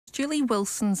Julie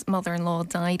Wilson's mother-in-law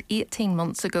died 18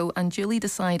 months ago, and Julie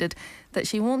decided that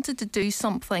she wanted to do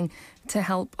something to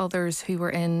help others who were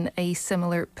in a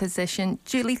similar position.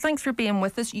 Julie, thanks for being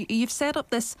with us. You've set up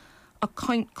this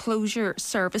account closure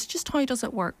service. Just how does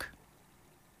it work?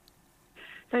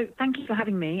 So thank you for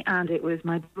having me, and it was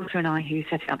my daughter and I who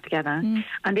set it up together.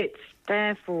 And it's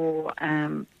there for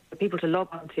people to log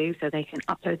on to, so they can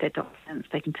upload their documents,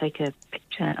 they can take a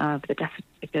picture of the death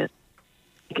certificate,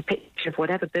 take a picture of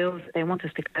whatever bills they want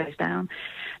us to close down.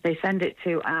 They send it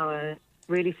to our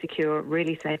really secure,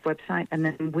 really safe website, and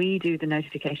then we do the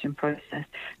notification process.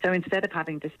 So instead of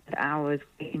having to spend hours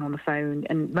waiting on the phone,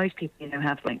 and most people,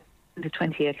 have like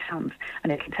 20 accounts,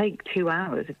 and it can take 2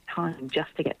 hours of time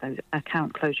just to get those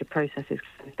account closure processes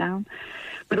closed down.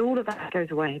 But all of that goes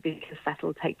away because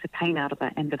Settle takes the pain out of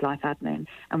that end-of-life admin,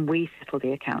 and we settle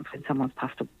the accounts when someone's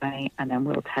passed away, and then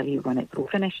we'll tell you when it's all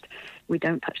finished. We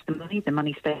don't touch the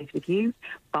money stays with you,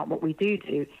 but what we do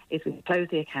is we close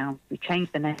the account, we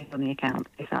change the name on the account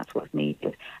if that's what's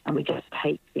needed, and we just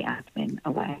take the admin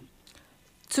away.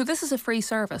 So this is a free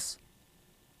service?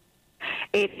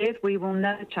 It is. We will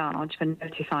never charge for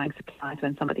notifying suppliers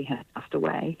when somebody has passed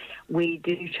away. We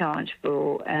do charge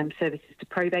for services to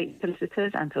probate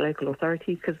solicitors and to local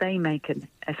authorities because they make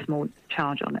a small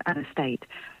charge on an estate.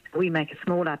 We make a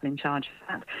small admin charge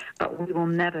for that, but we will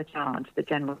never charge the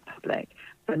general public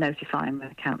for notifying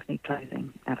when accounts need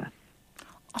closing, ever.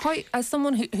 How, as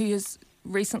someone who has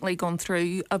recently gone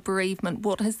through a bereavement,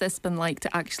 what has this been like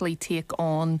to actually take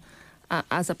on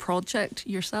as a project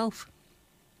yourself?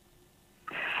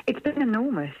 It's been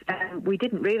enormous. We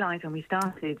didn't realise when we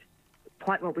started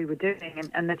quite what we were doing,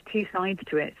 and there's two sides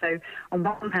to it. So on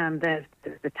one hand, there's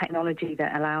the technology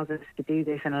that allows us to do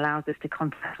this and allows us to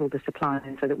contact all the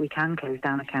suppliers so that we can close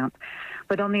down accounts.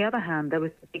 But on the other hand, there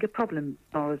was a bigger problem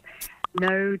because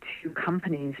no two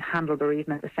companies handle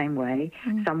bereavement the same way.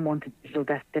 Some want a digital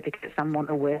death certificate, some want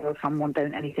a will, some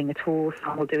don't anything at all,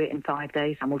 some will do it in 5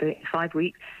 days, some will do it in 5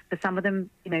 weeks. For some of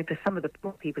them, for some of the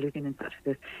poor people who've been in touch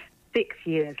with us, 6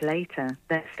 years later,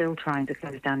 they're still trying to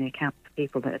close down the accounts for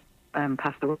people that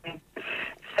passed away.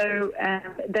 So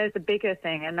there's a bigger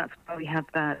thing, and that's why we have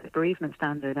the bereavement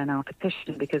standard in our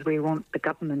petition, because we want the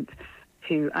government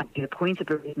to actually appoint a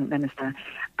bereavement minister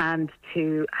and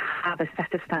to have a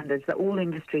set of standards that all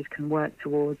industries can work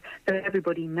towards, so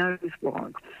everybody knows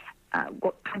what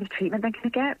kind of treatment they're going to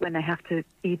get when they have to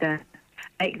either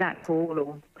make that call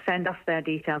or send us their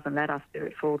details and let us do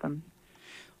it for them.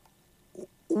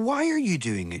 Why are you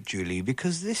doing it, Julie?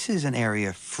 Because this is an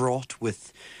area fraught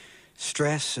with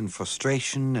stress and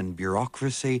frustration and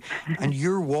bureaucracy, and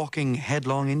you're walking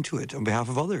headlong into it on behalf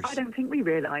of others. I don't think we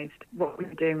realised what we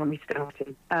were doing when we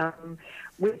started.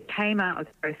 We came out of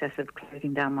the process of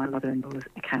closing down my mother-in-law's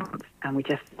accounts, and we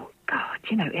just thought, God,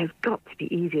 it's got to be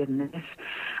easier than this.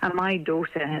 And my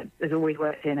daughter has always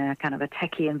worked in a kind of a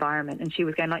techie environment, and she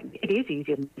was going like, it is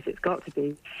easier than this, it's got to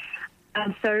be.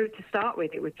 And so to start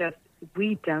with, it was just,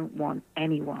 we don't want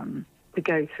anyone to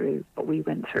go through what we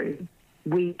went through.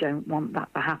 We don't want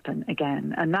that to happen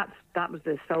again. And that was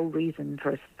the sole reason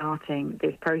for us starting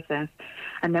this process.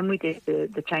 And then we did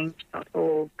the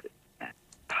change.org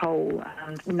poll,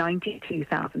 and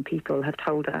 92,000 people have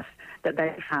told us that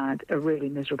they've had a really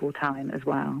miserable time as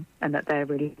well, and that they're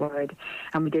really worried.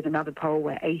 And we did another poll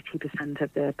where 80%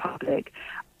 of the public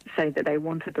say that they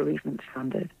want a bereavement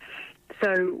standard.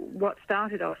 So what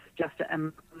started off just a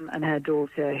mum and her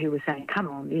daughter who were saying, come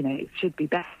on, it should be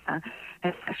better,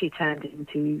 has actually turned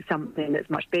into something that's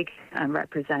much bigger and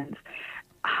represents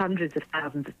hundreds of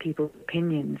thousands of people's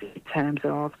opinions in terms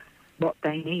of what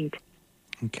they need.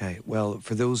 Okay, well,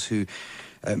 for those who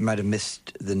might have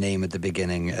missed the name at the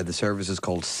beginning, the service is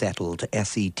called Settled,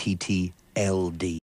 SETTLD.